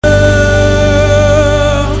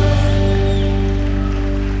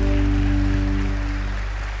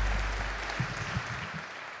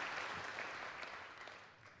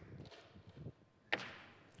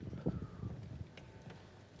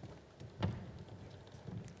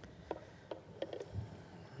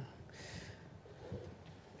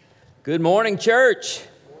Good morning, church.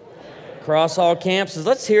 Across all campuses.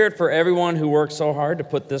 Let's hear it for everyone who worked so hard to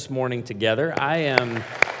put this morning together. I am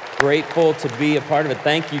grateful to be a part of it.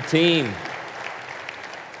 Thank you, team.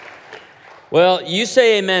 Well, you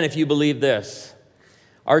say amen if you believe this.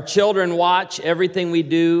 Our children watch everything we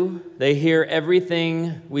do. They hear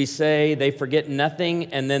everything we say. They forget nothing,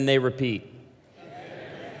 and then they repeat.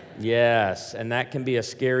 Yes, and that can be a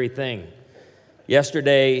scary thing.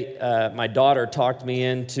 Yesterday, my daughter talked me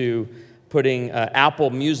into putting Apple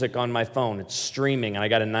Music on my phone. It's streaming, and I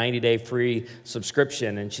got a 90-day free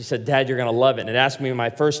subscription. And she said, "Dad, you're going to love it." And it asked me my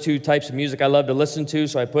first two types of music I love to listen to,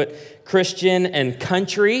 so I put Christian and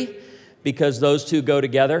country because those two go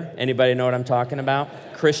together. Anybody know what I'm talking about?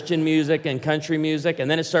 Christian music and country music.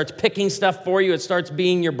 And then it starts picking stuff for you. It starts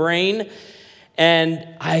being your brain. And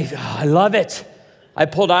I love it. I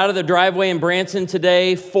pulled out of the driveway in Branson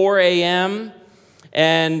today, 4 a.m.,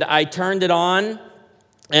 and I turned it on,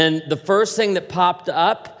 and the first thing that popped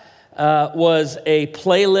up was a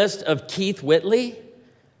playlist of Keith Whitley.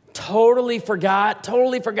 Totally forgot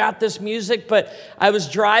this music, but I was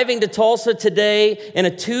driving to Tulsa today in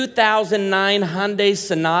a 2009 Hyundai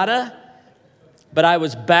Sonata, but I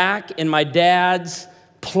was back in my dad's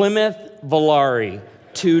Plymouth Volare.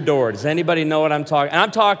 2-door. Does anybody know what I'm talking? And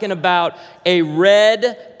I'm talking about a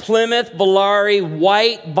red Plymouth Volare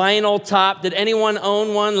white vinyl top. Did anyone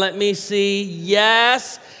own one? Let me see.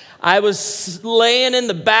 Yes. I was laying in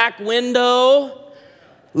the back window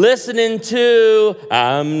listening to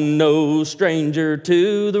 "I'm No Stranger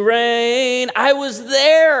to the Rain." I was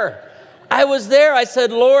there. I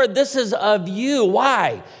said, "Lord, this is of you."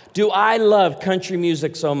 Why do I love country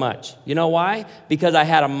music so much? You know why? Because I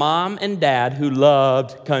had a mom and dad who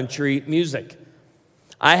loved country music.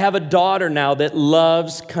 I have a daughter now that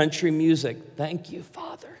loves country music. Thank you,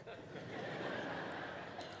 Father.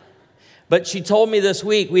 But she told me this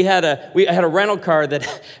week, we had a rental car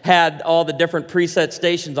that had all the different preset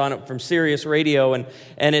stations on it from Sirius Radio, and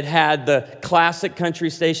it had the classic country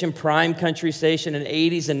station, prime country station in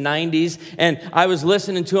 80s and 90s, and I was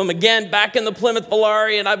listening to them again back in the Plymouth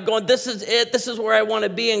Volare, and I'm going, this is it, this is where I want to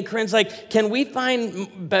be, and Corinne's like, "Can we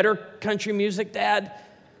find better country music, Dad?"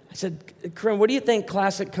 I said, "Corinne, what do you think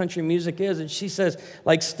classic country music is?" And she says,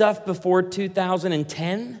 "Like stuff before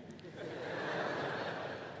 2010?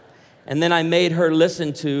 And then I made her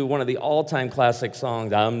listen to one of the all-time classic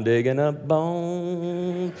songs, "I'm Digging Up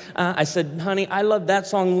Bones." I said, "Honey, I loved that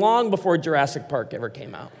song long before Jurassic Park ever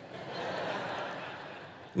came out."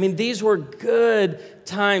 I mean, these were good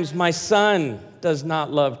times. My son does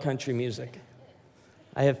not love country music.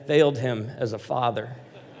 I have failed him as a father.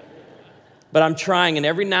 But I'm trying, and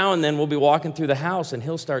every now and then we'll be walking through the house, and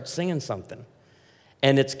he'll start singing something.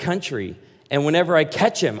 And it's country. And whenever I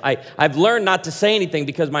catch him, I've learned not to say anything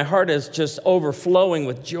because my heart is just overflowing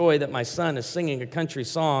with joy that my son is singing a country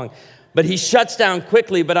song. But he shuts down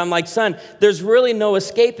quickly. But I'm like, "Son, there's really no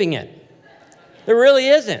escaping it. There really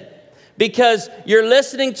isn't. Because you're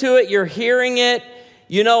listening to it, you're hearing it.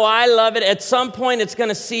 You know, I love it. At some point, it's going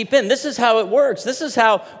to seep in. This is how it works. This is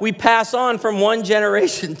how we pass on from one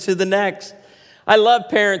generation to the next." I love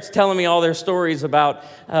parents telling me all their stories about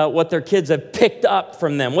what their kids have picked up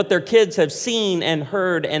from them, what their kids have seen and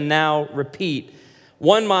heard and now repeat.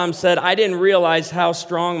 One mom said, "I didn't realize how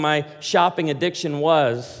strong my shopping addiction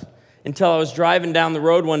was until I was driving down the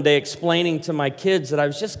road one day explaining to my kids that I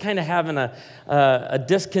was just kind of having a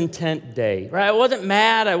discontent day. Right? I wasn't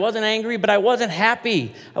mad, I wasn't angry, but I wasn't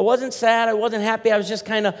happy. I wasn't sad, I wasn't happy. I was just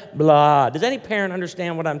kind of blah." Does any parent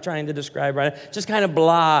understand what I'm trying to describe right now? Just kind of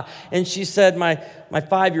blah. And she said, my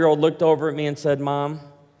 5-year-old looked over at me and said, "Mom,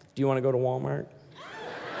 do you want to go to Walmart?"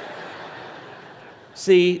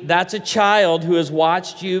 See, that's a child who has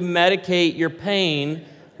watched you medicate your pain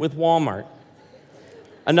with Walmart.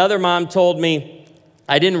 Another mom told me,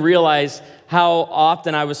 "I didn't realize how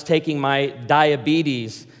often I was taking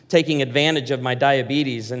advantage of my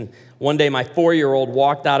diabetes. And one day my 4-year-old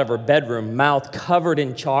walked out of her bedroom, mouth covered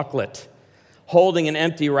in chocolate, holding an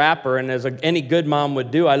empty wrapper. And as any good mom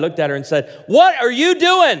would do, I looked at her and said, 'What are you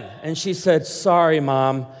doing?' And she said, 'Sorry,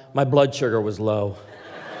 Mom, my blood sugar was low.'"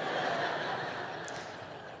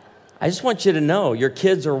 I just want you to know your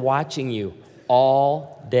kids are watching you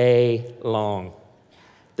all day long.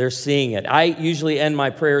 They're seeing it. I usually end my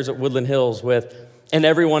prayers at Woodland Hills with, "And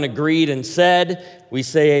everyone agreed and said." We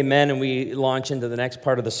say amen, and we launch into the next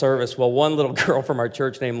part of the service. Well, one little girl from our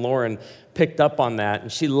church named Lauren picked up on that,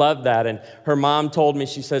 and she loved that. And her mom told me,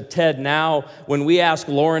 she said, "Ted, now when we ask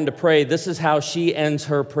Lauren to pray, this is how she ends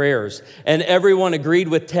her prayers." And everyone agreed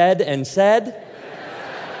with Ted and said,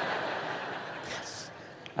 "Yes."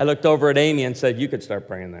 I looked over at Amy and said, you could start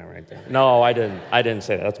praying that right there. No, I didn't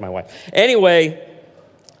say that. That's my wife. Anyway,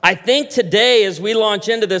 I think today as we launch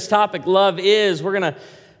into this topic, love is, we're going to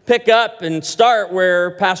pick up and start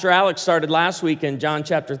where Pastor Alex started last week in John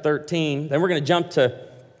chapter 13. Then we're going to jump to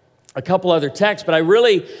a couple other texts. But I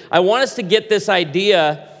want us to get this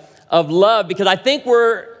idea of love because I think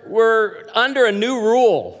we're under a new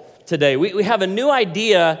rule today. We have a new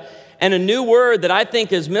idea and a new word that I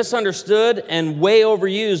think is misunderstood and way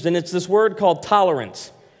overused, and it's this word called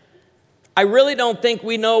tolerance. I really don't think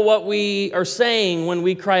we know what we are saying when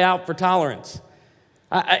we cry out for tolerance.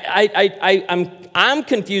 I'm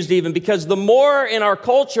confused even because the more in our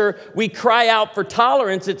culture we cry out for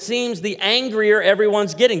tolerance, it seems the angrier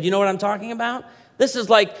everyone's getting. Do you know what I'm talking about? This is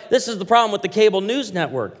the problem with the cable news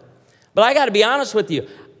network. But I got to be honest with you.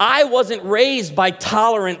 I wasn't raised by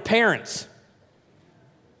tolerant parents.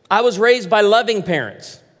 I was raised by loving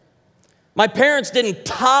parents. My parents didn't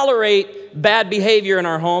tolerate bad behavior in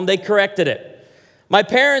our home. They corrected it. My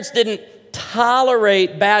parents didn't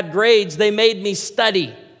tolerate bad grades. They made me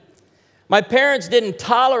study. My parents didn't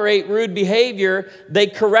tolerate rude behavior. They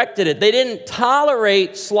corrected it. They didn't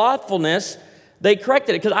tolerate slothfulness. They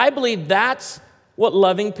corrected it. Because I believe that's what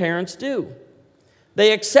loving parents do.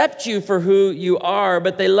 They accept you for who you are,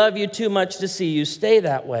 but they love you too much to see you stay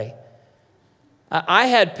that way. I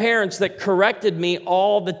had parents that corrected me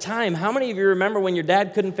all the time. How many of you remember when your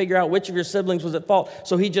dad couldn't figure out which of your siblings was at fault,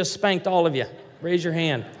 so he just spanked all of you? Raise your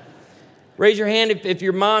hand. Raise your hand if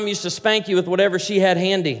your mom used to spank you with whatever she had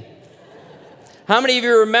handy. How many of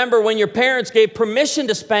you remember when your parents gave permission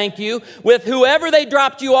to spank you with whoever they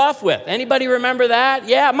dropped you off with? Anybody remember that?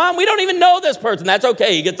 Yeah, Mom, we don't even know this person. That's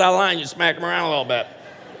okay. He gets out of line, you smack him around a little bit.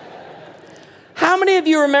 How many of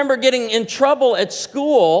you remember getting in trouble at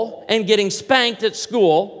school and getting spanked at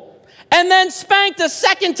school and then spanked a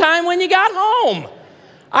second time when you got home?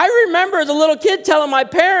 I remember as a little kid telling my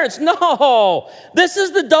parents, no, this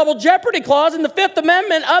is the double jeopardy clause in the Fifth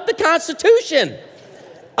Amendment of the Constitution.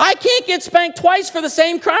 I can't get spanked twice for the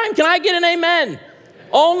same crime. Can I get an amen?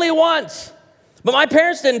 Only once. But my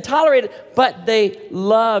parents didn't tolerate it, but they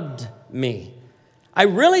loved me. I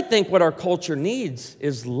really think what our culture needs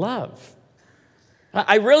is love.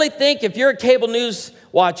 I really think if you're a cable news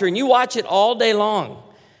watcher and you watch it all day long,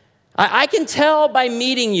 I can tell by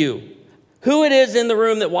meeting you who it is in the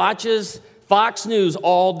room that watches Fox News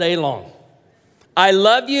all day long. I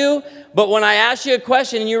love you, but when I ask you a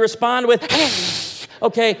question and you respond with,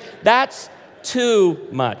 okay, that's too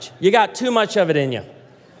much. You got too much of it in you.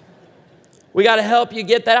 We got to help you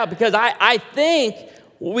get that out because I think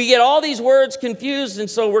we get all these words confused, and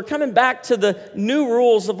so we're coming back to the new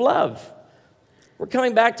rules of love. We're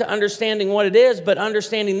coming back to understanding what it is, but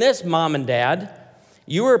understanding this, Mom and Dad,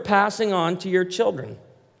 you are passing on to your children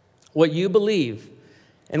what you believe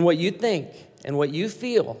and what you think and what you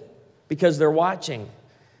feel because they're watching,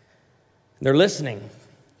 they're listening,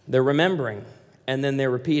 they're remembering, and then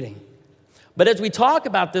they're repeating. But as we talk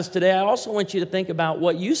about this today, I also want you to think about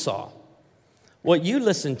what you saw, what you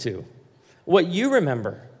listened to, what you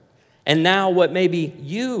remember, and now what maybe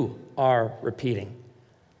you are repeating.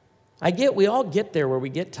 We all get there where we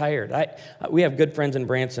get tired. We have good friends in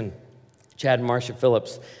Branson, Chad and Marcia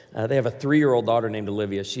Phillips. They have a 3-year-old daughter named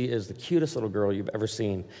Olivia. She is the cutest little girl you've ever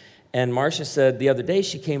seen. And Marcia said the other day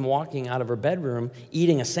she came walking out of her bedroom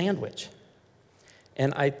eating a sandwich.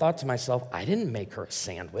 And I thought to myself, I didn't make her a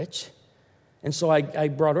sandwich. And so I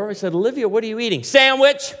brought her over. I said, Olivia, what are you eating?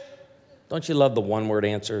 Sandwich. Don't you love the one-word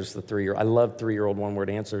answers, the 3-year-old? I love 3-year-old one-word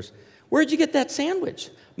answers. Where'd you get that sandwich?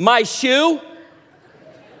 My shoe.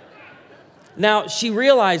 Now, she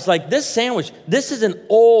realized, this sandwich, this is an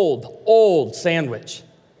old sandwich.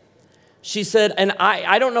 She said, and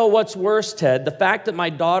I don't know what's worse, Ted, the fact that my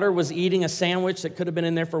daughter was eating a sandwich that could have been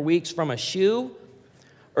in there for weeks from a shoe,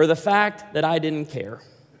 or the fact that I didn't care.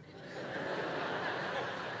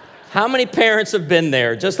 How many parents have been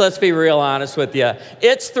there? Just let's be real honest with you.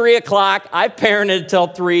 It's 3 o'clock. I've parented till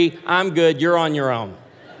 3. I'm good. You're on your own.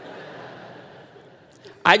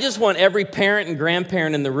 I just want every parent and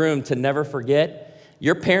grandparent in the room to never forget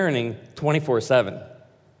you're parenting 24/7.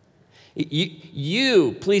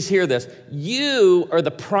 You, please hear this, you are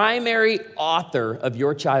the primary author of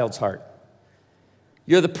your child's heart.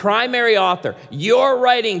 You're the primary author. You're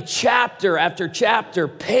writing chapter after chapter,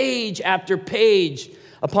 page after page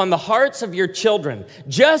upon the hearts of your children,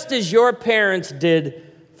 just as your parents did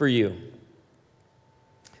for you.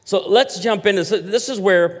 So let's jump into this. This is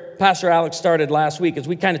where Pastor Alex started last week as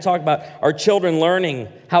we kind of talk about our children learning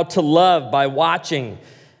how to love by watching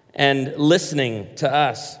and listening to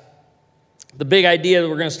us. The big idea that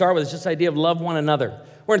we're going to start with is just the idea of love one another.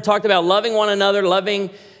 We're We're going to talk about loving one another, loving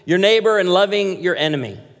your neighbor, and loving your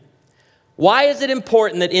enemy. Why is it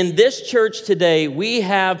important that in this church today we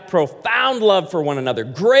have profound love for one another,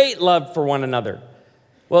 great love for one another?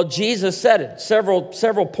 Well, Jesus said it.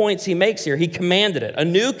 Several points he makes here. He commanded it. A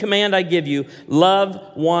new command I give you, love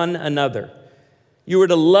one another. You were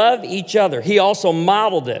to love each other. He also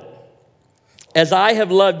modeled it. As I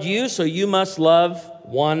have loved you, so you must love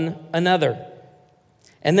one another.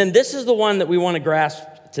 And then this is the one that we want to grasp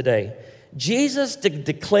today. Jesus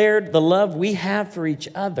declared the love we have for each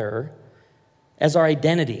other as our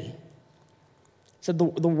identity. He said the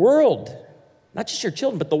world, not just your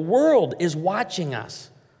children, but the world is watching us.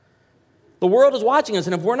 The world is watching us,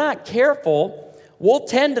 and if we're not careful, we'll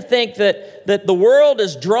tend to think that the world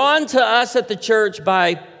is drawn to us at the church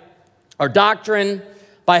by our doctrine,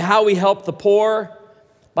 by how we help the poor,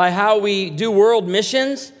 by how we do world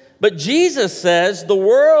missions. But Jesus says the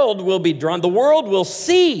world will be drawn, the world will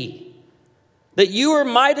see that you are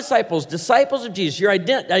my disciples of Jesus. Your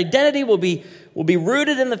identity will be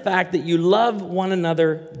rooted in the fact that you love one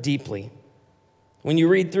another deeply. When you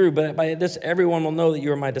read through, but by this everyone will know that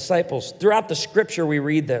you are my disciples. Throughout the scripture we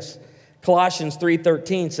read this. Colossians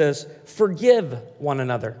 3:13 says, forgive one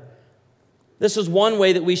another. This is one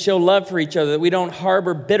way that we show love for each other, that we don't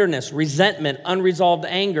harbor bitterness, resentment, unresolved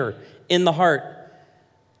anger in the heart.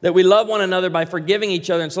 That we love one another by forgiving each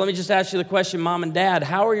other. And so let me just ask you the question, Mom and Dad,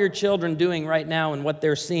 how are your children doing right now in what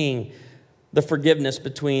they're seeing, the forgiveness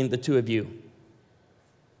between the two of you?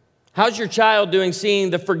 How's your child doing seeing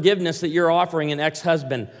the forgiveness that you're offering an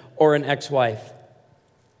ex-husband or an ex-wife?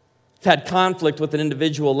 I've had conflict with an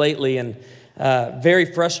individual lately and very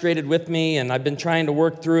frustrated with me, and I've been trying to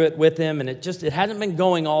work through it with him, and it hasn't been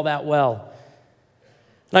going all that well.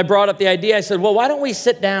 And I brought up the idea, I said, well, why don't we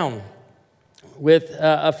sit down with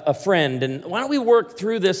a friend, and why don't we work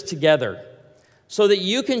through this together so that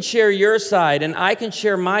you can share your side and I can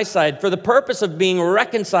share my side for the purpose of being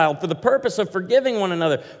reconciled, for the purpose of forgiving one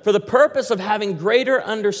another, for the purpose of having greater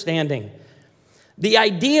understanding. The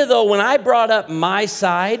idea, though, when I brought up my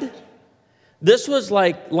side, this was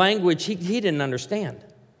like language he didn't understand.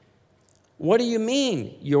 What do you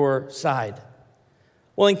mean, your side?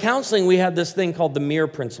 Well, in counseling, we have this thing called the mirror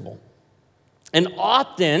principle. And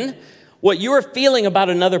often, what you are feeling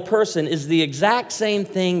about another person is the exact same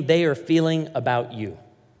thing they are feeling about you.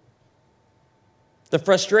 The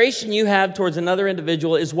frustration you have towards another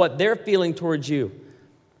individual is what they're feeling towards you.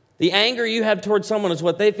 The anger you have towards someone is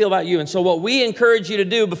what they feel about you. And so what we encourage you to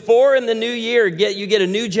do before in the new year, you get a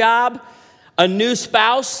new job, a new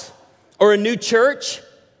spouse, or a new church,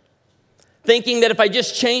 thinking that if I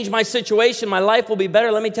just change my situation, my life will be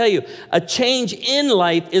better. Let me tell you, a change in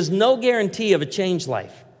life is no guarantee of a changed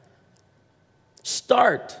life.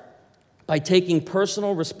 Start by taking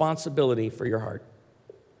personal responsibility for your heart.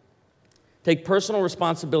 Take personal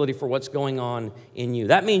responsibility for what's going on in you.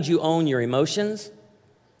 That means you own your emotions.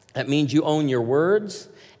 That means you own your words,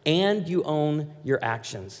 and you own your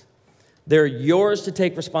actions. They're yours to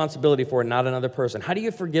take responsibility for, not another person. How do you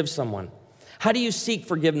forgive someone? How do you seek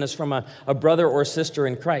forgiveness from a brother or sister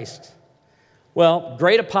in Christ? Well,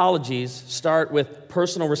 great apologies start with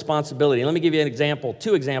personal responsibility. Let me give you an example,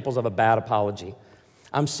 2 examples of a bad apology.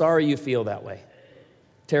 I'm sorry you feel that way.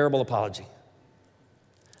 Terrible apology.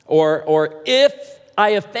 Or if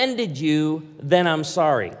I offended you, then I'm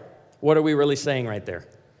sorry. What are we really saying right there?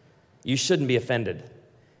 You shouldn't be offended.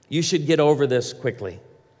 You should get over this quickly.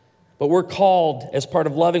 But we're called, as part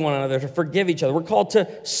of loving one another, to forgive each other. We're called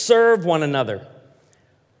to serve one another.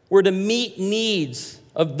 We're to meet needs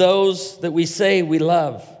of those that we say we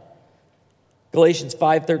love. Galatians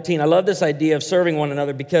 5:13. I love this idea of serving one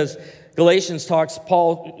another because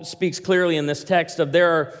Paul speaks clearly in this text of there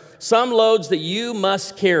are some loads that you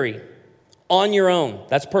must carry on your own.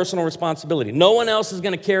 That's personal responsibility. No one else is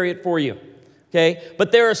going to carry it for you. Okay?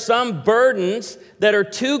 But there are some burdens that are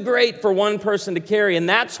too great for one person to carry, and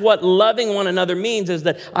that's what loving one another means, is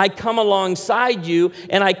that I come alongside you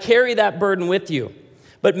and I carry that burden with you.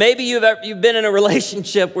 But maybe you've been in a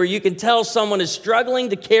relationship where you can tell someone is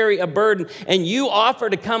struggling to carry a burden, and you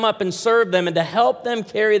offer to come up and serve them and to help them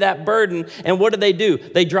carry that burden, and what do?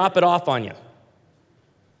 They drop it off on you.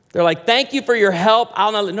 They're like, thank you for your help.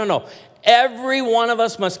 No. Every one of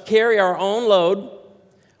us must carry our own load.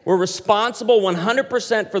 We're responsible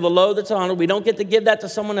 100% for the load that's on us. We don't get to give that to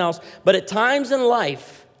someone else. But at times in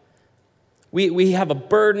life, we have a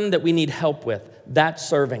burden that we need help with. That's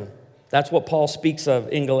serving. That's what Paul speaks of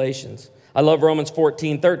in Galatians. I love Romans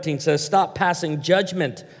 14:13 says, stop passing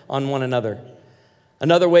judgment on one another.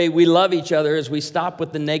 Another way we love each other is we stop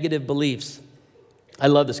with the negative beliefs. I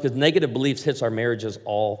love this because negative beliefs hits our marriages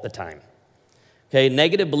all the time. Okay,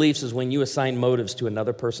 negative beliefs is when you assign motives to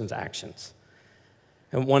another person's actions.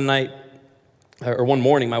 And one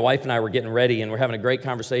morning, my wife and I were getting ready, and we're having a great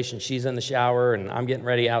conversation. She's in the shower, and I'm getting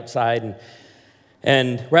ready outside,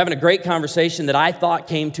 and we're having a great conversation that I thought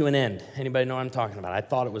came to an end. Anybody know what I'm talking about? I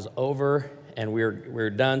thought it was over, and we were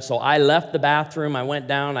done. So I left the bathroom. I went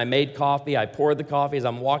down. I made coffee. I poured the coffee. As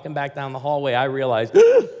I'm walking back down the hallway, I realized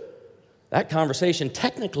that conversation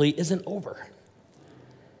technically isn't over.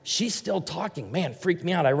 She's still talking. Man, freaked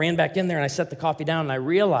me out. I ran back in there and I set the coffee down and I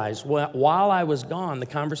realized while I was gone, the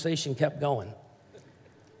conversation kept going.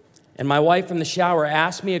 And my wife from the shower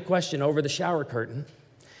asked me a question over the shower curtain.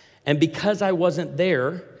 And because I wasn't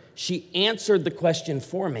there, she answered the question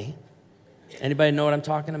for me. Anybody know what I'm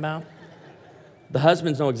talking about? The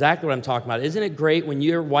husbands know exactly what I'm talking about. Isn't it great when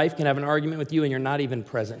your wife can have an argument with you and you're not even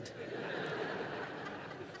present?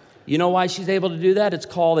 You know why she's able to do that? It's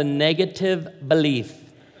called a negative belief.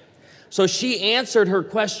 So she answered her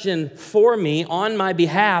question for me on my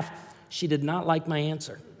behalf. She did not like my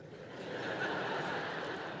answer.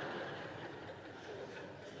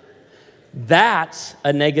 That's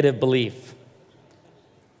a negative belief.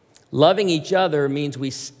 Loving each other means we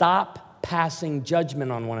stop passing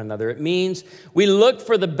judgment on one another. It means we look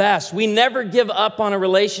for the best. We never give up on a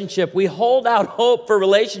relationship. We hold out hope for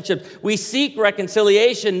relationships. We seek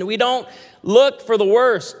reconciliation. We don't look for the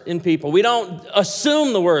worst in people. We don't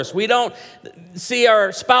assume the worst. We don't see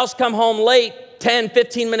our spouse come home late, 10,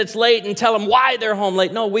 15 minutes late, and tell them why they're home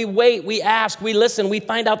late. No, we wait, we ask, we listen, we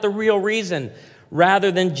find out the real reason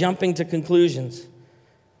rather than jumping to conclusions.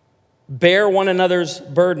 Bear one another's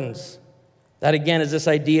burdens. That again is this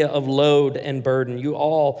idea of load and burden.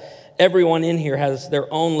 Everyone in here has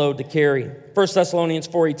their own load to carry. 1 Thessalonians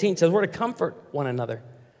 4:18 says we're to comfort one another.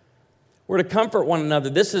 We're to comfort one another.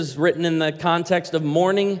 This is written in the context of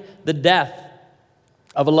mourning the death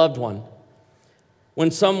of a loved one.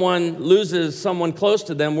 When someone loses someone close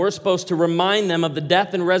to them, we're supposed to remind them of the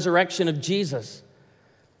death and resurrection of Jesus.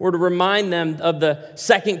 We're to remind them of the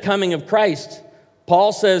second coming of Christ.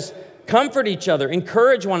 Paul says, comfort each other,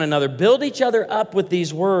 encourage one another, build each other up with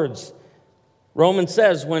these words. Romans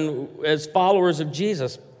says, as followers of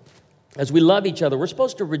Jesus, as we love each other, we're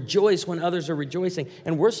supposed to rejoice when others are rejoicing,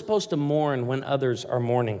 and we're supposed to mourn when others are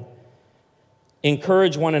mourning.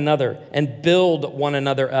 Encourage one another and build one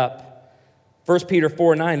another up. 1 Peter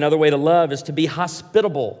 4:9, another way to love is to be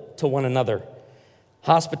hospitable to one another.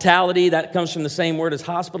 Hospitality, that comes from the same word as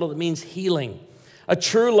hospital. It means healing. A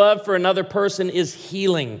true love for another person is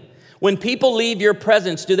healing. When people leave your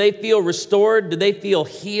presence, do they feel restored? Do they feel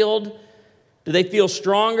healed? Do they feel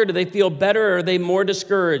stronger? Do they feel better? Or are they more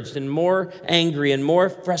discouraged and more angry and more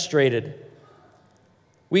frustrated?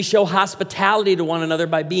 We show hospitality to one another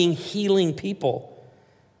by being healing people.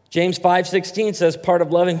 James 5:16 says part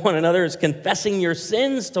of loving one another is confessing your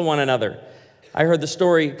sins to one another. I heard the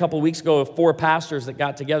story a couple weeks ago of 4 pastors that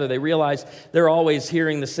got together. They realized they're always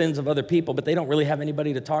hearing the sins of other people, but they don't really have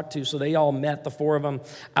anybody to talk to. So they all met, the 4 of them,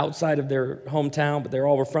 outside of their hometown, but they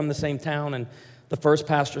all were from the same town. And the first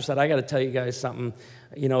pastor said, I got to tell you guys something.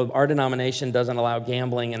 You know, our denomination doesn't allow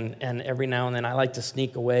gambling, and every now and then I like to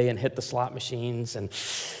sneak away and hit the slot machines,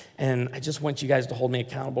 and I just want you guys to hold me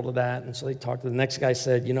accountable to that. And so they talked to the next guy,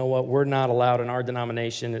 said, you know what, we're not allowed in our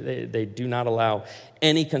denomination. They do not allow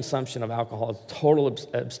any consumption of alcohol, total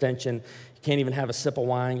abstention. You can't even have a sip of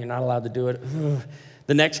wine. You're not allowed to do it.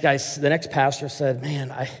 The next pastor said,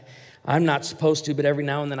 man, I'm not supposed to, but every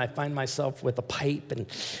now and then I find myself with a pipe, and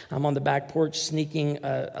I'm on the back porch sneaking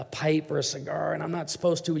a pipe or a cigar, and I'm not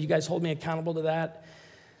supposed to. Will you guys hold me accountable to that?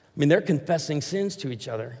 I mean, they're confessing sins to each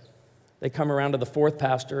other. They come around to the 4th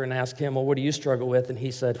pastor and ask him, well, what do you struggle with? And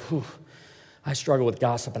he said, I struggle with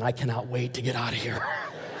gossip, and I cannot wait to get out of here.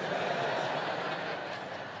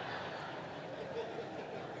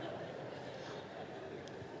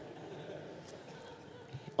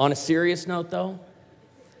 On a serious note, though,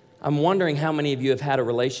 I'm wondering how many of you have had a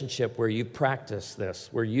relationship where you've practiced this,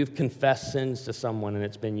 where you've confessed sins to someone and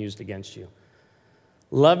it's been used against you.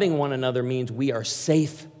 Loving one another means we are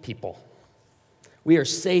safe people. We are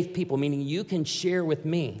safe people, meaning you can share with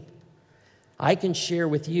me. I can share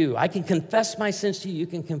with you. I can confess my sins to you. You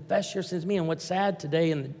can confess your sins to me. And what's sad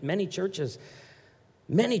today in many churches,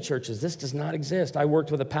 this does not exist. I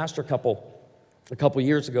worked with a pastor couple a couple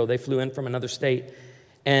years ago. They flew in from another state,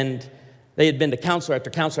 and they had been to counselor after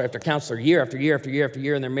counselor after counselor, year after year after year after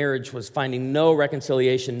year, and their marriage was finding no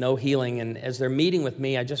reconciliation, no healing. And as they're meeting with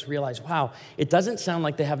me, I just realized, wow, it doesn't sound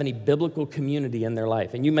like they have any biblical community in their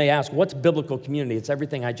life. And you may ask, what's biblical community? It's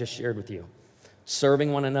everything I just shared with you.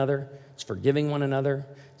 Serving one another, it's forgiving one another,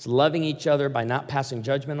 It's loving each other by not passing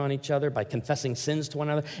judgment on each other, by confessing sins to one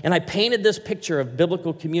another. And I painted this picture of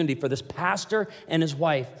biblical community for this pastor and his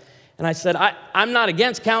wife. And I said, I'm not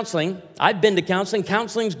against counseling. I've been to counseling.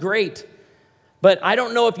 Counseling's great. But I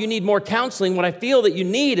don't know if you need more counseling. What I feel that you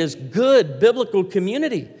need is good biblical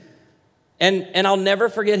community. And I'll never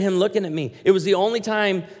forget him looking at me. It was the only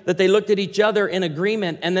time that they looked at each other in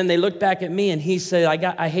agreement, and then they looked back at me, and he said,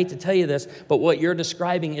 I hate to tell you this, but what you're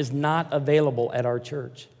describing is not available at our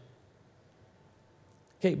church.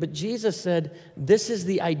 Okay, but Jesus said, this is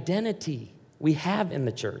the identity we have in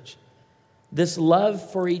the church. This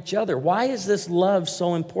love for each other. Why is this love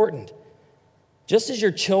so important? Just as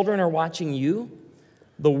your children are watching you,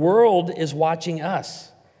 the world is watching us.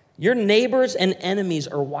 Your neighbors and enemies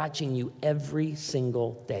are watching you every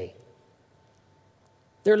single day.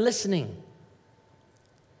 They're listening.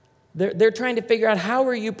 They're trying to figure out, how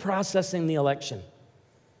are you processing the election?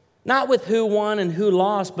 Not with who won and who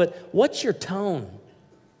lost, but what's your tone?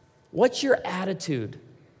 What's your attitude?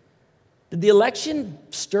 Did the election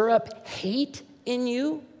stir up hate in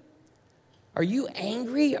you? Are you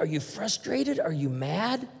angry? Are you frustrated? Are you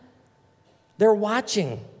mad? They're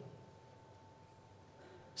watching.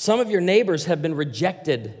 Some of your neighbors have been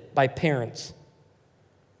rejected by parents.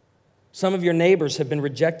 Some of your neighbors have been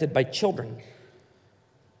rejected by children.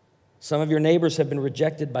 Some of your neighbors have been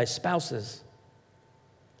rejected by spouses.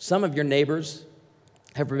 Some of your neighbors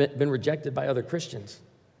have been rejected by other Christians.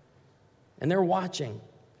 And they're watching.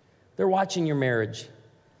 They're watching your marriage.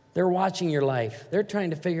 They're watching your life. They're trying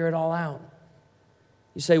to figure it all out.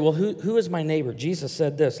 You say, well, who is my neighbor? Jesus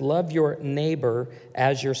said this, love your neighbor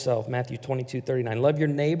as yourself. Matthew 22:39. Love your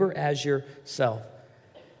neighbor as yourself.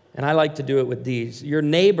 And I like to do it with these. Your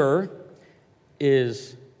neighbor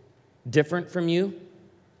is different from you.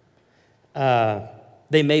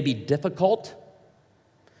 They may be difficult.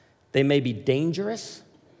 They may be dangerous.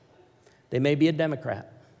 They may be a Democrat.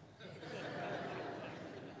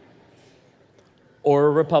 Or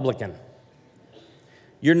a Republican.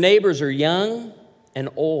 Your neighbors are young and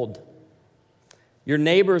old. Your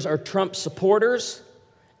neighbors are Trump supporters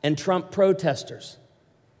and Trump protesters.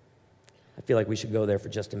 I feel like we should go there for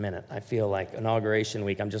just a minute. I feel like inauguration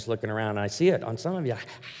week, I'm just looking around and I see it on some of you.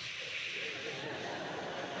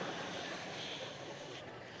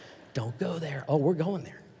 Don't go there. Oh, we're going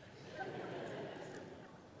there.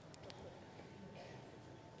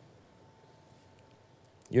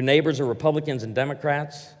 Your neighbors are Republicans and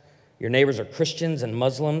Democrats. Your neighbors are Christians and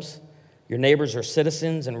Muslims. Your neighbors are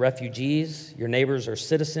citizens and refugees. Your neighbors are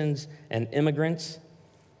citizens and immigrants.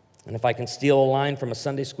 And if I can steal a line from a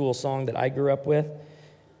Sunday school song that I grew up with,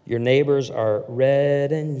 your neighbors are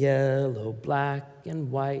red and yellow, black and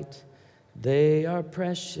white. They are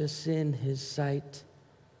precious in His sight.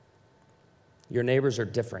 Your neighbors are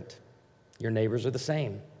different. Your neighbors are the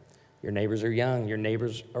same. Your neighbors are young. Your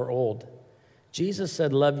neighbors are old. Jesus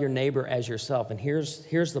said, love your neighbor as yourself. And here's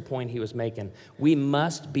the point he was making. We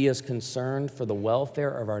must be as concerned for the welfare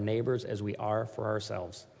of our neighbors as we are for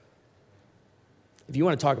ourselves. If you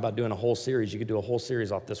want to talk about doing a whole series, you could do a whole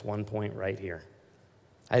series off this one point right here.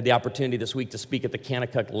 I had the opportunity this week to speak at the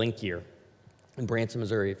Kanakuk Link Year in Branson,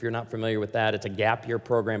 Missouri. If you're not familiar with that, it's a gap year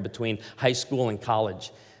program between high school and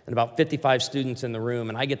college. And about 55 students in the room,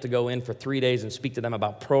 and I get to go in for 3 days and speak to them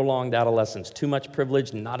about prolonged adolescence, too much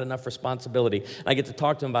privilege, not enough responsibility. And I get to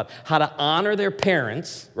talk to them about how to honor their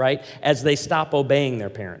parents, right, as they stop obeying their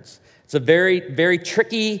parents. It's a very, very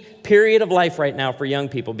tricky period of life right now for young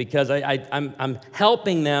people because I'm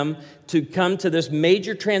helping them to come to this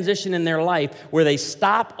major transition in their life where they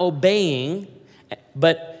stop obeying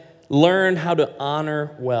but learn how to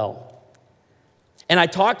honor well. And I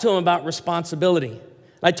talk to them about responsibility.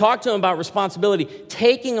 I talk to them about responsibility,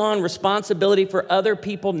 taking on responsibility for other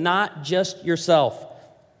people, not just yourself.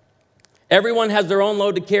 Everyone has their own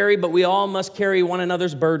load to carry, but we all must carry one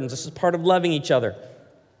another's burdens. This is part of loving each other.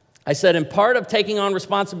 I said, and part of taking on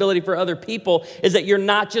responsibility for other people is that you're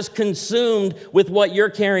not just consumed with what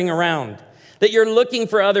you're carrying around, that you're looking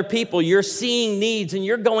for other people, you're seeing needs, and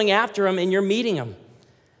you're going after them, and you're meeting them.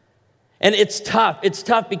 And it's tough. It's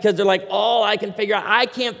tough because they're like, I can't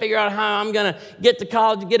figure out how I'm going to get to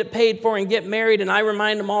college, get it paid for, and get married. And I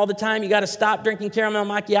remind them all the time, you got to stop drinking caramel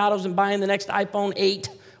macchiatos and buying the next iPhone 8,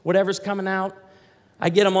 whatever's coming out.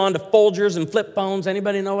 I get them onto Folgers and flip phones.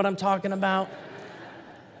 Anybody know what I'm talking about?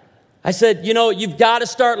 I said, you've got to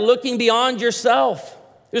start looking beyond yourself.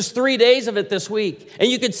 There's 3 days of it this week. And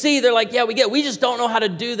you could see they're like, we just don't know how to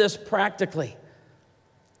do this practically.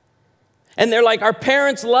 And they're like, our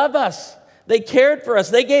parents love us. They cared for us.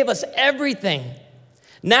 They gave us everything.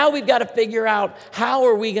 Now we've got to figure out how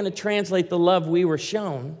are we going to translate the love we were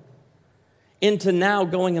shown into now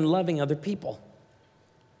going and loving other people.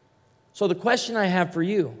 So the question I have for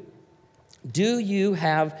you, do you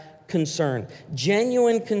have concern,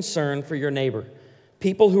 genuine concern for your neighbor?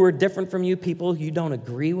 People who are different from you, people you don't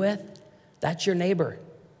agree with, that's your neighbor.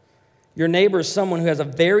 Your neighbor is someone who has a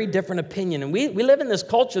very different opinion. And we live in this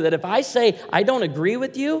culture that if I say I don't agree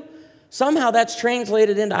with you, somehow that's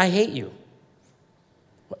translated into I hate you.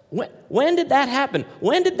 When did that happen?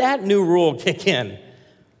 When did that new rule kick in?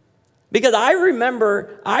 Because I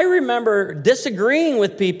remember disagreeing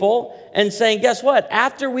with people and saying, guess what?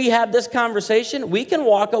 After we have this conversation, we can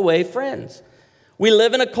walk away friends. We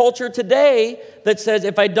live in a culture today that says,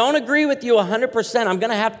 if I don't agree with you 100%, I'm going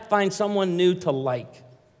to have to find someone new to like.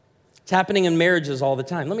 It's happening in marriages all the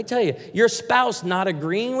time. Let me tell you, your spouse not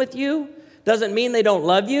agreeing with you doesn't mean they don't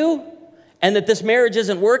love you and that this marriage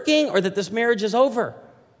isn't working or that this marriage is over.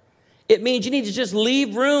 It means you need to just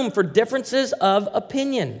leave room for differences of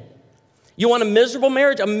opinion. You want a miserable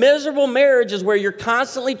marriage? A miserable marriage is where you're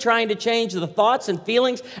constantly trying to change the thoughts and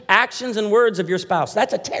feelings, actions and words of your spouse.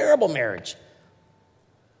 That's a terrible marriage.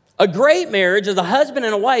 A great marriage is a husband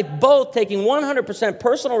and a wife both taking 100%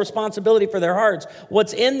 personal responsibility for their hearts,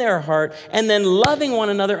 what's in their heart, and then loving one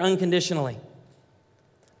another unconditionally.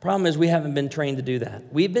 Problem is we haven't been trained to do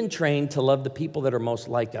that. We've been trained to love the people that are most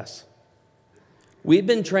like us. We've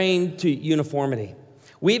been trained to uniformity.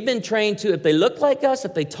 We've been trained to, if they look like us,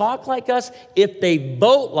 if they talk like us, if they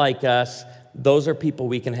vote like us, those are people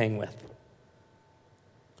we can hang with.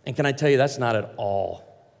 And can I tell you, that's not at all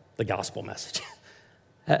the gospel message.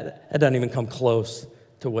 That doesn't even come close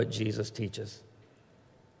to what Jesus teaches.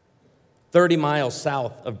 30 miles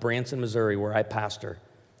south of Branson, Missouri, where I pastor,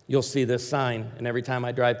 you'll see this sign. And every time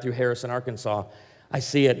I drive through Harrison, Arkansas, I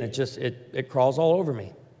see it, and it crawls all over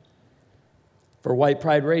me. For White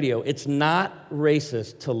Pride Radio, it's not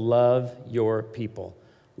racist to love your people.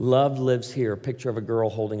 Love lives here. A picture of a girl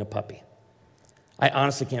holding a puppy. I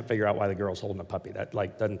honestly can't figure out why the girl's holding a puppy. That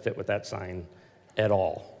doesn't fit with that sign at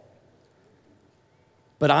all.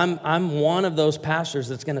 But I'm one of those pastors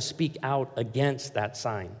that's going to speak out against that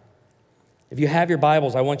sign. If you have your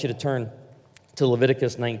Bibles, I want you to turn to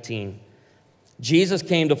Leviticus 19. Jesus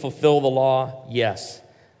came to fulfill the law, yes.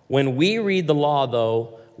 When we read the law,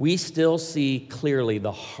 though, we still see clearly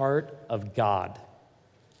the heart of God.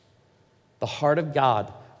 The heart of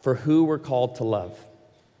God for who we're called to love.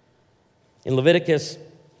 In Leviticus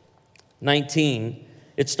 19,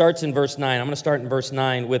 it starts in verse 9. I'm going to start in verse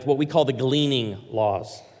 9 with what we call the gleaning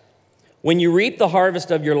laws. When you reap the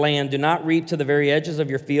harvest of your land, do not reap to the very edges of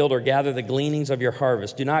your field or gather the gleanings of your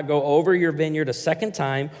harvest. Do not go over your vineyard a second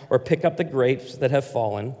time or pick up the grapes that have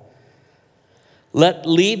fallen.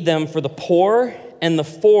 Leave them for the poor and the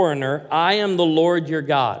foreigner. I am the Lord your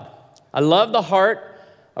God. I love the heart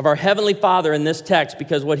of our Heavenly Father in this text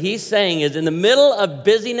because what he's saying is in the middle of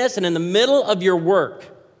busyness and in the middle of your work.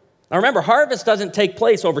 Now remember, harvest doesn't take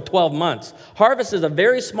place over 12 months. Harvest is a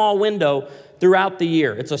very small window throughout the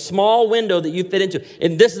year. It's a small window that you fit into.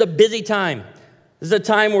 And this is a busy time. This is a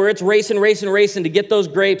time where it's racing to get those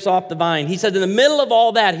grapes off the vine. He said, in the middle of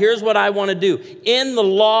all that, here's what I want to do. In the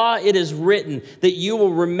law, it is written that you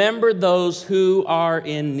will remember those who are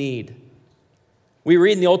in need. We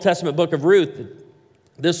read in the Old Testament book of Ruth,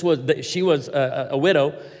 she was a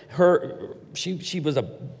widow. She was a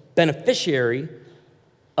beneficiary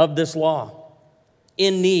of this law,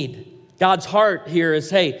 in need. God's heart here is,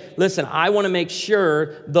 hey, listen, I want to make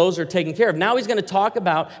sure those are taken care of. Now he's going to talk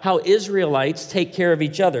about how Israelites take care of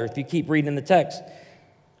each other, if you keep reading the text.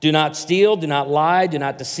 Do not steal, do not lie, do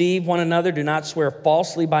not deceive one another, do not swear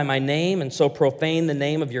falsely by my name, and so profane the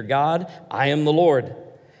name of your God. I am the Lord.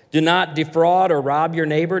 Do not defraud or rob your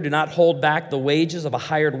neighbor. Do not hold back the wages of a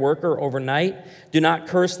hired worker overnight. Do not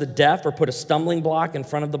curse the deaf or put a stumbling block in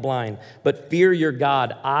front of the blind, but fear your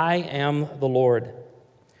God. I am the Lord.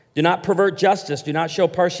 Do not pervert justice. Do not show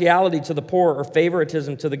partiality to the poor or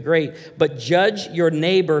favoritism to the great, but judge your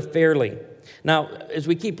neighbor fairly. Now, as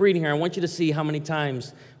we keep reading here, I want you to see how many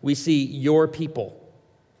times we see your people.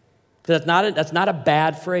 Because that's not a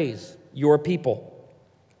bad phrase, your people.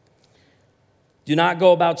 Do not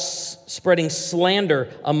go about spreading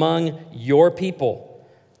slander among your people.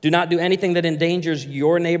 Do not do anything that endangers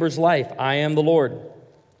your neighbor's life. I am the Lord.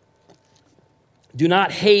 Do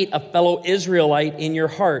not hate a fellow Israelite in your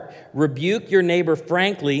heart. Rebuke your neighbor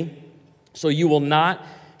frankly, so you will not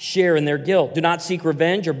share in their guilt. Do not seek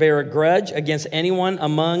revenge or bear a grudge against anyone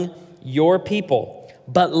among your people,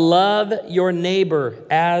 but love your neighbor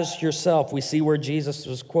as yourself. We see where Jesus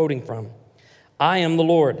was quoting from. I am the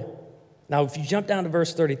Lord. Now, if you jump down to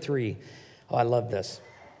verse 33, I love this.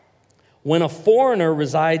 When a foreigner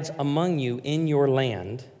resides among you in your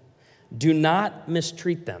land, Do not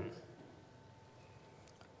mistreat them.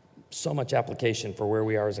 So much application for where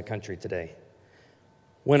we are as a country today.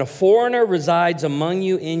 When a foreigner resides among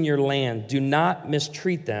you in your land, do not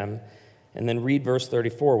mistreat them. And then read verse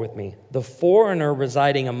 34 with me. The foreigner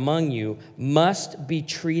residing among you must be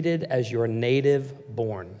treated as your native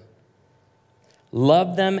born.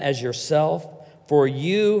 Love them as yourself, for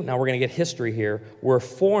you, now we're going to get history here, were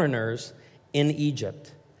foreigners in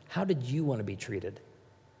Egypt. How did you want to be treated?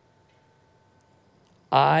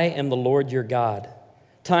 I am the Lord your God.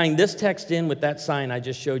 Tying this text in with that sign I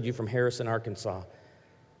just showed you from Harrison, Arkansas,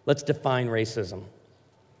 let's define racism.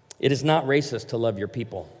 It is not racist to love your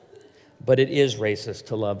people, but it is racist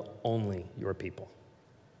to love only your people.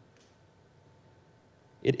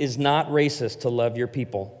 It is not racist to love your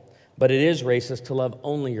people, but it is racist to love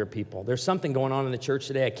only your people. There's something going on in the church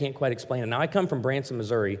today I can't quite explain it. Now, I come from Branson,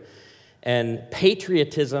 Missouri, and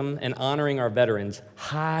patriotism and honoring our veterans,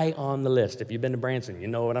 high on the list. If you've been to Branson, you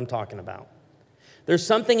know what I'm talking about. There's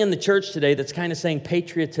something in the church today that's kind of saying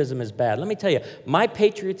patriotism is bad. Let me tell you, my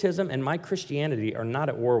patriotism and my Christianity are not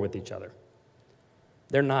at war with each other.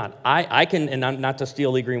 They're not. I can, and I'm not to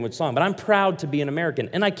steal Lee Greenwood's song, but I'm proud to be an American,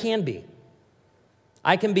 and I can be.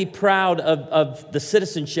 I can be proud of the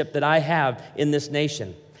citizenship that I have in this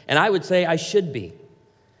nation, and I would say I should be.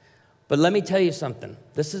 But let me tell you something.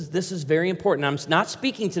 This is very important. I'm not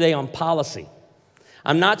speaking today on policy.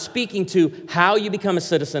 I'm not speaking to how you become a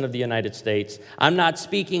citizen of the United States. I'm not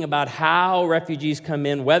speaking about how refugees come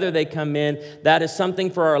in, whether they come in. That is something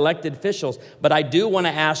for our elected officials. But I do want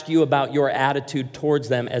to ask you about your attitude towards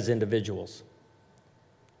them as individuals.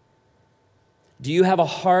 Do you have a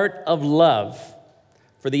heart of love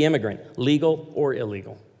for the immigrant, legal or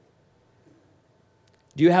illegal?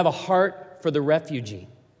 Do you have a heart for the refugee?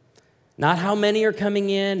 Not how many are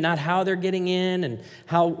coming in, not how they're getting in, and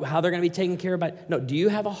how they're going to be taken care of. No, do you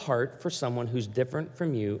have a heart for someone who's different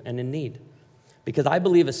from you and in need? Because I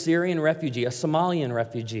believe a Syrian refugee, a Somalian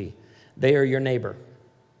refugee, they are your neighbor.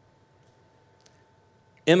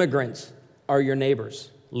 Immigrants are your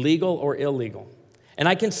neighbors, legal or illegal. And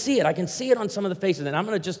I can see it. I can see it on some of the faces. And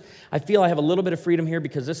I feel I have a little bit of freedom here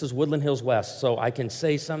because this is Woodland Hills West, so I can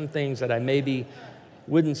say some things that I maybe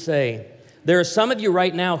wouldn't say. There are some of you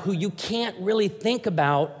right now who you can't really think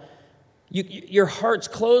about. Your heart's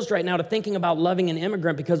closed right now to thinking about loving an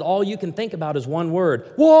immigrant because all you can think about is one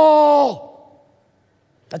word: wall.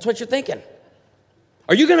 That's what you're thinking.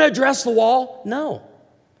 Are you going to address the wall? No.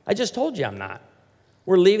 I just told you I'm not.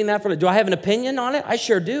 We're leaving that for... Do I have an opinion on it? I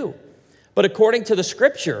sure do. But according to the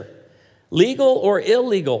Scripture, legal or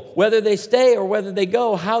illegal, whether they stay or whether they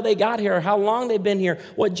go, how they got here, how long they've been here,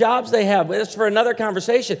 what jobs they have, that's for another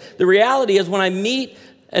conversation. The reality is when I meet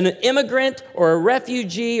an immigrant or a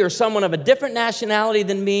refugee or someone of a different nationality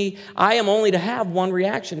than me, I am only to have one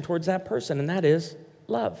reaction towards that person, and that is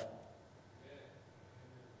love.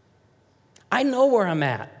 I know where I'm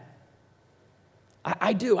at.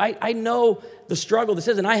 I do. I know the struggle this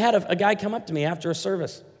is. And I had a guy come up to me after a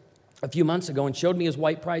service a few months ago and showed me his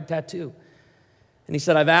white pride tattoo. And he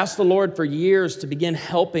said, I've asked the Lord for years to begin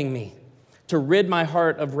helping me to rid my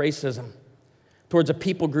heart of racism towards a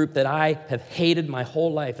people group that I have hated my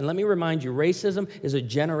whole life. And let me remind you, racism is a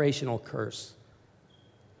generational curse.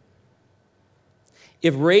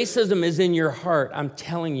 If racism is in your heart, I'm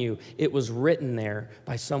telling you, it was written there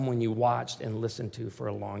by someone you watched and listened to for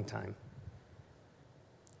a long time.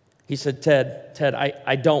 He said, Ted,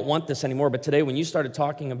 I don't want this anymore. But today when you started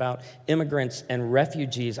talking about immigrants and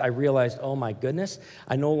refugees, I realized, oh my goodness,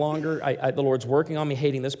 I no longer, the Lord's working on me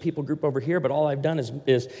hating this people group over here, but all I've done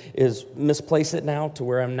is misplace it now to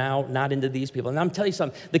where I'm now not into these people. And I'm telling you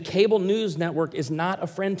something, the cable news network is not a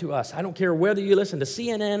friend to us. I don't care whether you listen to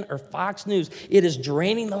CNN or Fox News, it is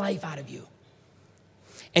draining the life out of you.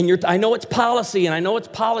 And I know it's policy, and I know it's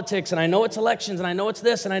politics, and I know it's elections, and I know it's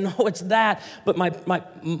this, and I know it's that. But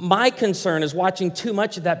my concern is watching too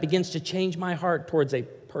much of that begins to change my heart towards a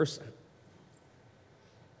person.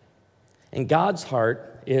 And God's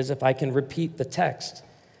heart is, if I can repeat the text,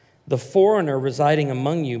 the foreigner residing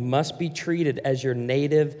among you must be treated as your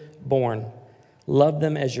native born. Love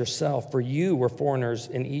them as yourself, for you were foreigners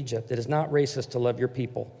in Egypt. It is not racist to love your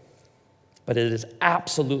people, but it is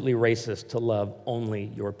absolutely racist to love only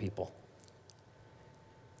your people.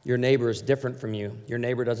 Your neighbor is different from you. Your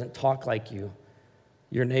neighbor doesn't talk like you.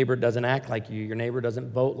 Your neighbor doesn't act like you. Your neighbor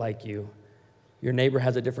doesn't vote like you. Your neighbor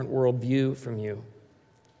has a different worldview from you.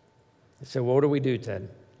 So what do we do, Ted?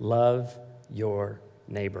 Love your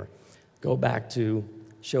neighbor. Go back to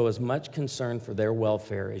show as much concern for their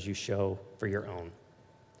welfare as you show for your own.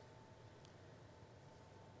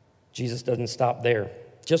 Jesus doesn't stop there.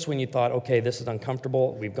 just when you thought, okay, this is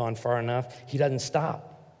uncomfortable, we've gone far enough, he doesn't stop.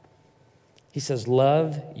 He says,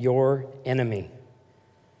 love your enemy.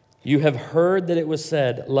 You have heard that it was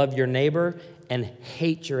said, love your neighbor and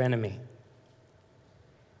hate your enemy.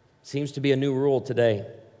 Seems to be a new rule today.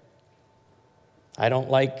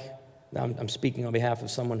 I'm speaking on behalf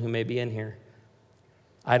of someone who may be in here.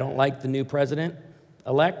 I don't like the new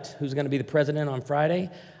president-elect who's going to be the president on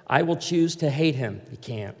Friday. I will choose to hate him. You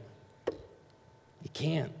can't. You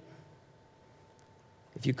can't.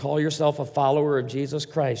 If you call yourself a follower of Jesus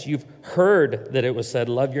Christ, you've heard that it was said,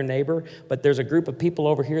 love your neighbor, but there's a group of people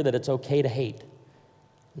over here that it's okay to hate.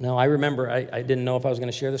 No, I remember, I didn't know if I was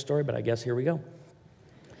going to share this story, but I guess here we go.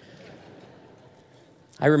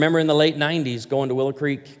 I remember in the late 90s going to Willow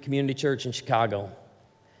Creek Community Church in Chicago,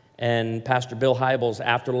 and Pastor Bill Hybels,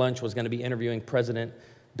 after lunch, was going to be interviewing President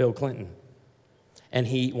Bill Clinton. And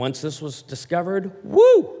once this was discovered,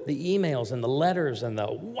 the emails and the letters and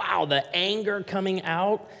the anger coming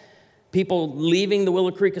out, people leaving the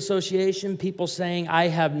Willow Creek Association, people saying, I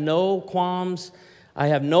have no qualms, I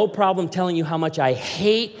have no problem telling you how much I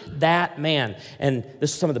hate that man. And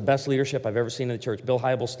this is some of the best leadership I've ever seen in the church. Bill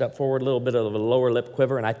Hybels stepped forward, a little bit of a lower lip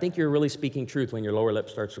quiver, and I think you're really speaking truth when your lower lip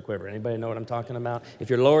starts to quiver. Anybody know what I'm talking about? If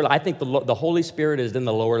your I think the Holy Spirit is in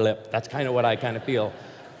the lower lip. That's kind of what I kind of feel.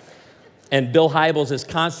 And Bill Hybels is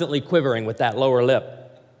constantly quivering with that lower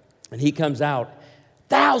lip. And he comes out,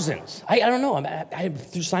 thousands. I don't know.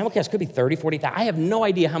 Through simulcast, could be 30, 40,000. I have no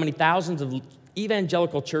idea how many thousands of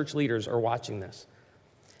evangelical church leaders are watching this.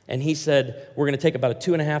 And he said, we're going to take about a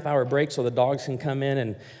 2.5-hour break so the dogs can come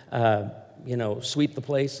in and, sweep the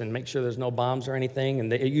place and make sure there's no bombs or anything.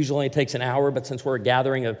 And it usually only takes an hour, but since we're a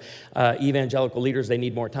gathering of evangelical leaders, they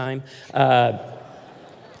need more time.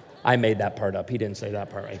 I made that part up. He didn't say that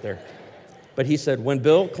part right there. But he said, when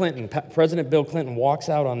President Bill Clinton walks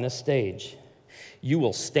out on this stage, you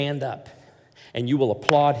will stand up and you will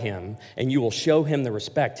applaud him and you will show him the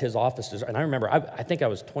respect his office deserves. And I remember, I think I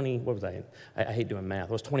was 20, what was I? I hate doing math.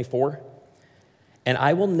 I was 24. And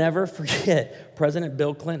I will never forget President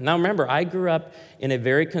Bill Clinton. Now remember, I grew up in a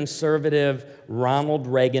very conservative Ronald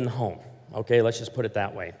Reagan home. Okay, let's just put it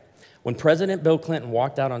that way. When President Bill Clinton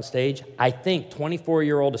walked out on stage, I think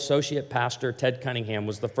 24-year-old associate pastor Ted Cunningham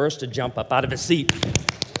was the first to jump up out of his seat.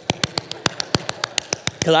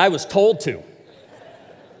 Because I was told to.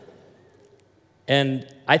 And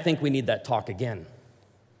I think we need that talk again.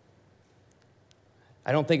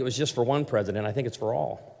 I don't think it was just for one president. I think it's for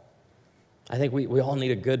all. I think we all need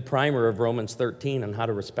a good primer of Romans 13 on how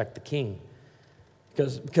to respect the king.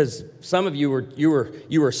 Because some of you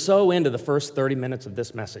were so into the first 30 minutes of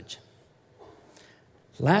this message.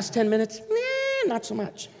 Last 10 minutes, not so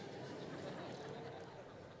much.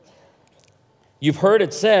 You've heard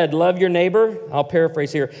it said, love your neighbor. I'll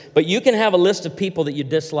paraphrase here. But you can have a list of people that you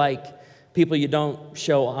dislike, people you don't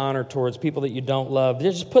show honor towards, people that you don't love.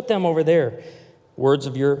 Just put them over there. Words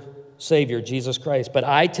of your Savior, Jesus Christ. But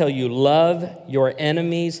I tell you, love your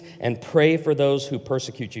enemies and pray for those who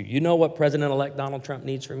persecute you. You know what President-elect Donald Trump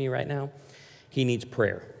needs from you right now? He needs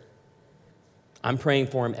prayer. I'm praying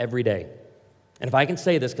for him every day. And if I can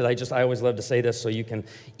say this, because I always love to say this so you can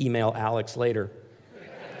email Alex later.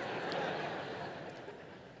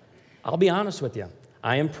 I'll be honest with you.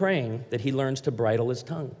 I am praying that he learns to bridle his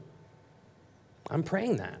tongue. I'm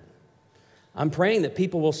praying that. I'm praying that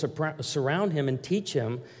people will surround him and teach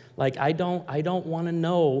him, like, I don't want to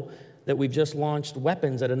know that we've just launched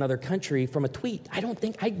weapons at another country from a tweet. I don't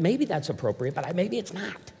think, maybe that's appropriate, but maybe it's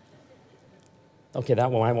not. Okay,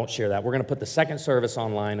 that one, I won't share that. We're going to put the second service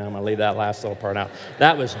online. I'm going to leave that last little part out.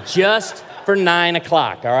 That was just for 9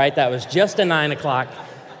 o'clock, all right? That was just a 9 o'clock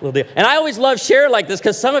little deal. And I always love sharing like this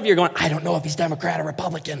because some of you are going, I don't know if he's Democrat or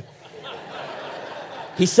Republican.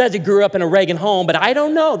 He says he grew up in a Reagan home, but I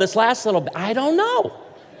don't know. This last little bit, I don't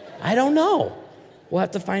know. We'll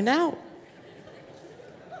have to find out.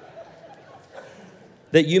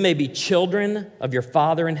 That you may be children of your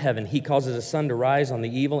Father in heaven. He causes his sun to rise on the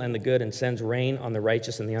evil and the good and sends rain on the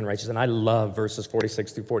righteous and the unrighteous. And I love verses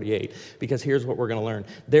 46 through 48 because here's what we're going to learn.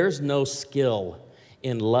 There's no skill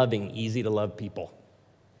in loving easy to love people.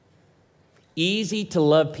 Easy to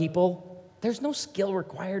love people, there's no skill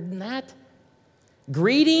required in that.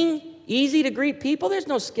 Greeting, easy to greet people, there's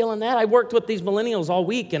no skill in that. I worked with these millennials all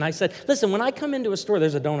week, and I said, listen, when I come into a store,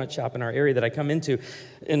 there's a donut shop in our area that I come into,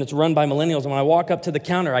 and it's run by millennials, and when I walk up to the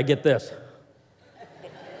counter, I get this.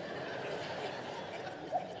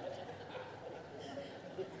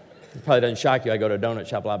 It probably doesn't shock you, I go to a donut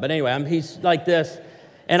shop a lot, but anyway, he's like this,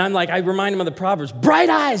 and I'm like, I remind him of the Proverbs, bright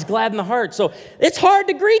eyes, glad in the heart, so it's hard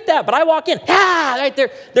to greet that, but I walk in, right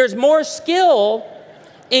there, there's more skill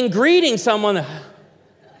in greeting someone.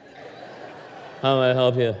 How may I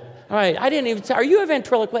help you? All right, I didn't even, are you a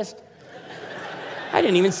ventriloquist? I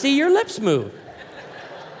didn't even see your lips move.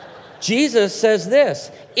 Jesus says this,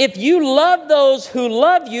 if you love those who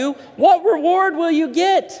love you, what reward will you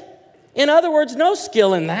get? In other words, no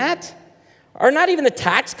skill in that. Are not even the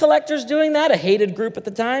tax collectors doing that, a hated group at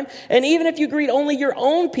the time? And even if you greet only your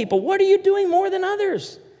own people, what are you doing more than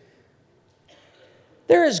others?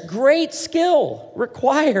 There is great skill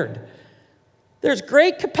required. There's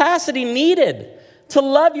great capacity needed to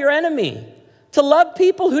love your enemy, to love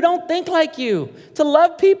people who don't think like you, to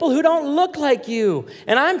love people who don't look like you.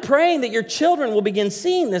 And I'm praying that your children will begin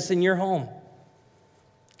seeing this in your home,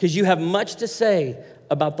 because you have much to say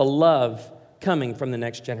about the love coming from the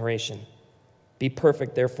next generation. Be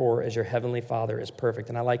perfect, therefore, as your heavenly Father is perfect.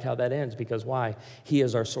 And I like how that ends, because why? He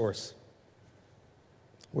is our source.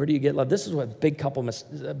 Where do you get love? This is what big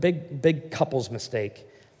couples mistake.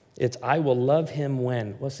 It's, I will love him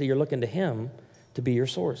when. Well, see, you're looking to him to be your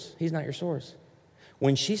source. He's not your source.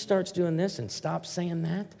 When she starts doing this and stops saying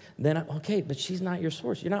that, then, okay, but she's not your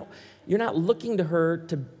source. You're not looking to her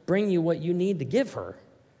to bring you what you need to give her.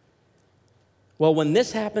 Well, when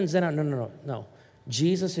this happens, then, no.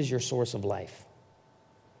 Jesus is your source of life.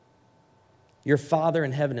 Your Father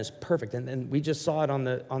in heaven is perfect. And we just saw it on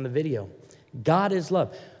the video. God is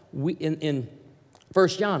love. In 1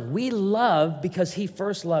 John, we love because he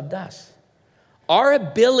first loved us. Our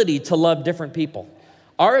ability to love different people,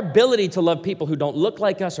 our ability to love people who don't look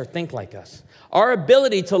like us or think like us, our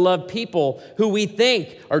ability to love people who we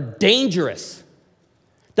think are dangerous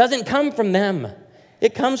doesn't come from them.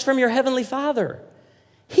 It comes from your heavenly Father.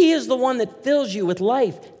 He is the one that fills you with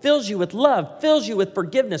life, fills you with love, fills you with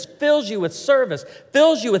forgiveness, fills you with service,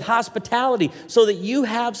 fills you with hospitality, so that you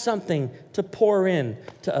have something to pour in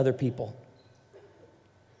to other people.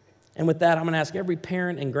 And with that, I'm going to ask every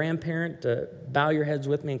parent and grandparent to bow your heads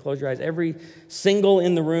with me and close your eyes. Every single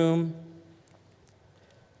in the room.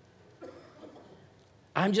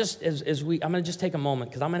 I'm going to just take a moment,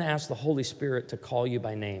 because I'm going to ask the Holy Spirit to call you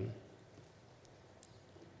by name.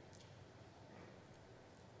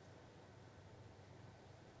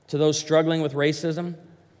 To those struggling with racism,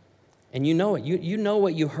 and you know it. You know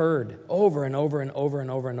what you heard over and over and over and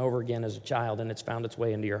over and over again as a child, and it's found its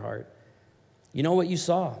way into your heart. You know what you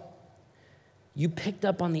saw. You picked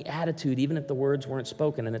up on the attitude, even if the words weren't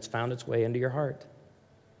spoken, and it's found its way into your heart.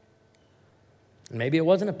 And maybe it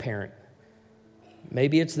wasn't a parent.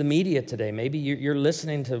 Maybe it's the media today. Maybe you're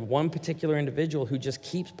listening to one particular individual who just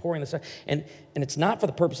keeps pouring this out. And it's not for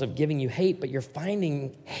the purpose of giving you hate, but you're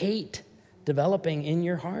finding hate developing in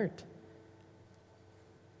your heart.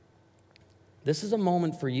 This is a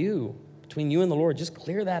moment for you, between you and the Lord. Just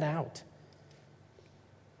clear that out.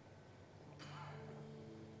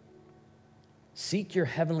 Seek your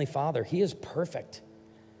heavenly Father. He is perfect.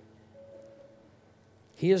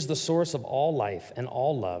 He is the source of all life and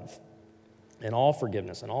all love and all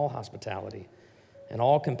forgiveness and all hospitality and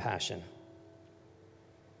all compassion.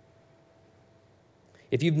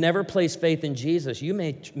 If you've never placed faith in Jesus, you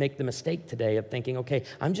may make the mistake today of thinking, okay,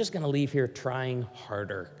 I'm just going to leave here trying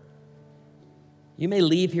harder. You may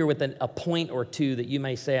leave here with a point or two that you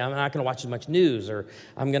may say, I'm not going to watch as much news, or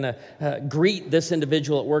I'm going to greet this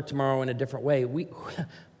individual at work tomorrow in a different way.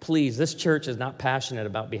 Please, this church is not passionate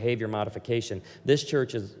about behavior modification. This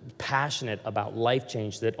church is passionate about life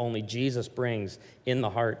change that only Jesus brings in the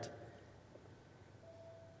heart.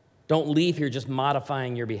 Don't leave here just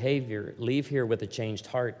modifying your behavior. Leave here with a changed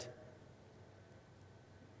heart.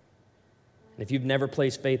 And if you've never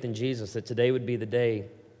placed faith in Jesus, that today would be the day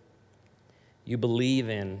you believe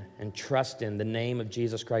in and trust in the name of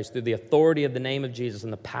Jesus Christ. Through the authority of the name of Jesus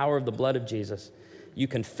and the power of the blood of Jesus, you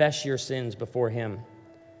confess your sins before him.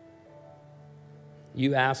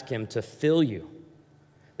 You ask him to fill you,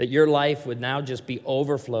 that your life would now just be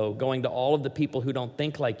overflow, going to all of the people who don't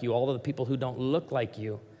think like you, all of the people who don't look like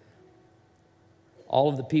you, all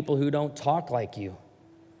of the people who don't talk like you.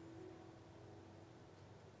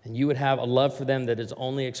 And you would have a love for them that is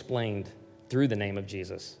only explained through the name of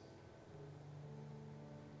Jesus.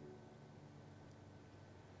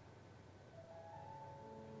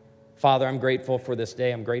 Father, I'm grateful for this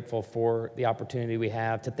day. I'm grateful for the opportunity we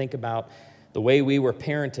have to think about the way we were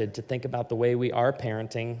parented, to think about the way we are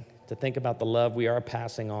parenting, to think about the love we are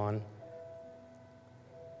passing on.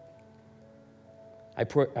 I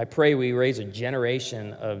pray we raise a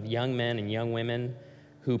generation of young men and young women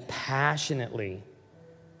who passionately,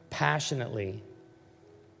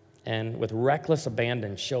 and with reckless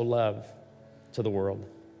abandon show love to the world.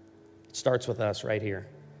 It starts with us right here,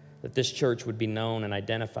 that this church would be known and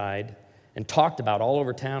identified and talked about all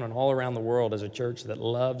over town and all around the world as a church that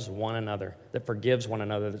loves one another, that forgives one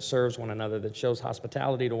another, that serves one another, that shows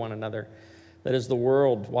hospitality to one another, that as the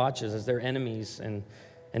world watches, as their enemies and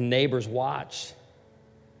neighbors watch,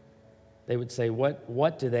 they would say,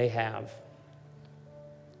 what do they have?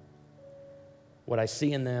 What I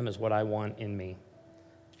see in them is what I want in me.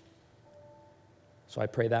 So I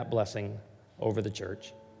pray that blessing over the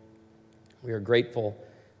church. We are grateful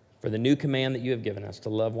for the new command that you have given us to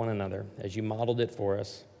love one another as you modeled it for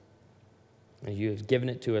us, as you have given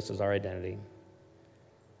it to us as our identity.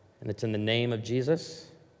 And it's in the name of Jesus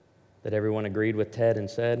that everyone agreed with Ted and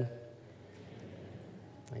said,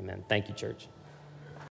 amen. Thank you, church.